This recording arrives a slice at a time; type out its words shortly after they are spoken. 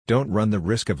Don't run the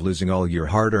risk of losing all your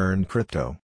hard-earned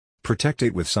crypto. Protect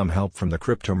it with some help from the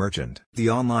Crypto Merchant. The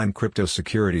online crypto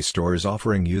security store is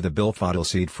offering you the Billfodl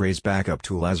Seed Phrase Backup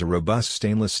Tool as a robust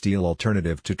stainless steel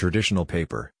alternative to traditional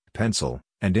paper, pencil,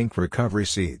 and ink recovery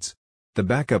seeds. The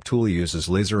backup tool uses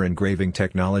laser engraving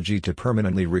technology to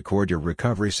permanently record your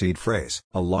recovery seed phrase.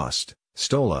 A lost,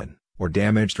 stolen, or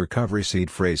damaged recovery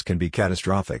seed phrase can be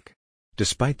catastrophic.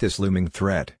 Despite this looming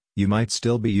threat, you might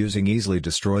still be using easily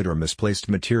destroyed or misplaced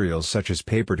materials such as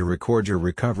paper to record your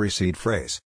recovery seed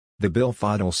phrase. The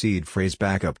Billfodl Seed Phrase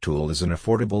Backup Tool is an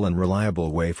affordable and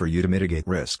reliable way for you to mitigate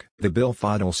risk. The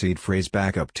Billfodl Seed Phrase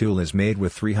Backup Tool is made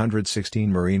with 316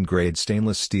 marine-grade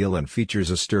stainless steel and features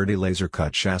a sturdy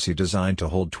laser-cut chassis designed to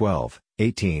hold 12,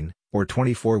 18, or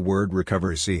 24-word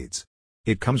recovery seeds.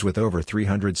 It comes with over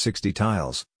 360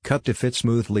 tiles, cut to fit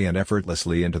smoothly and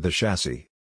effortlessly into the chassis.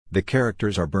 The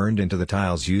characters are burned into the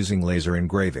tiles using laser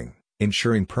engraving,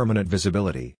 ensuring permanent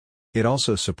visibility. It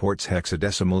also supports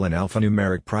hexadecimal and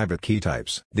alphanumeric private key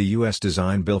types. The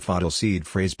US-designed Billfodl Seed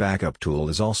Phrase Backup Tool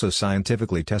is also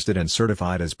scientifically tested and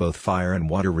certified as both fire and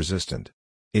water resistant.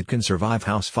 It can survive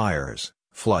house fires,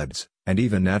 floods, and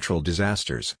even natural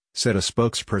disasters, said a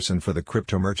spokesperson for the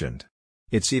Crypto Merchant.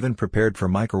 It's even prepared for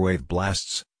microwave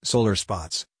blasts, solar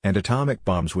spots, and atomic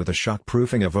bombs with a shock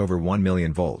proofing of over 1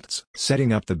 million volts.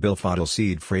 Setting up the Billfodl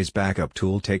Seed Phrase Backup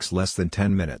Tool takes less than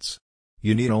 10 minutes.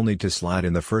 You need only to slide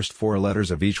in the first 4 letters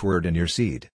of each word in your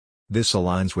seed. This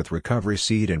aligns with recovery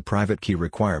seed and private key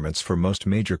requirements for most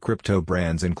major crypto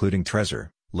brands including Trezor,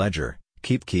 Ledger,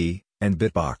 KeepKey, and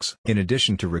Bitbox. In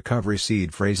addition to recovery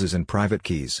seed phrases and private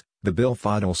keys, the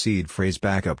Billfodl Seed Phrase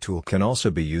Backup Tool can also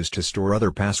be used to store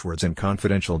other passwords and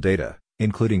confidential data,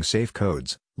 including safe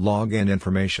codes, login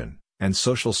information, and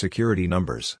social security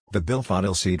numbers. The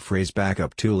Billfodl Seed Phrase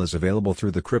Backup Tool is available through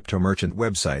the Crypto Merchant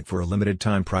website for a limited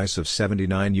time price of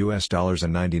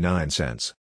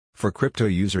 $79.99. For crypto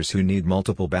users who need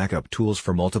multiple backup tools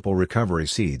for multiple recovery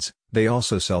seeds, they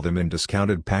also sell them in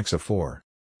discounted packs of 4.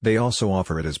 They also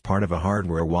offer it as part of a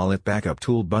hardware wallet backup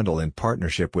tool bundle in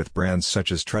partnership with brands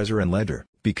such as Trezor and Ledger.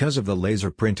 Because of the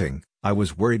laser printing, I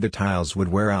was worried the tiles would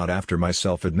wear out after my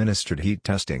self-administered heat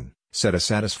testing, said a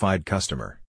satisfied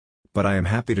customer. But I am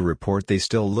happy to report they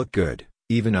still look good,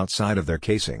 even outside of their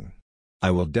casing. I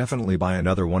will definitely buy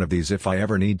another one of these if I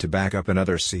ever need to back up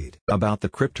another seed. About the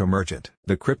Crypto Merchant.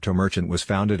 The Crypto Merchant was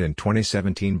founded in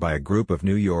 2017 by a group of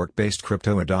New York-based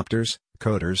crypto adopters,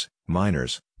 coders,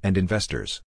 miners, and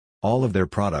investors. All of their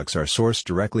products are sourced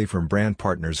directly from brand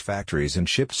partners' factories and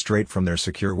shipped straight from their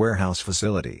secure warehouse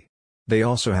facility. They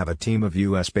also have a team of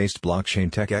US-based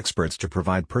blockchain tech experts to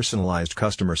provide personalized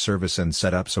customer service and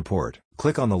setup support.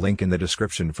 Click on the link in the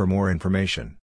description for more information.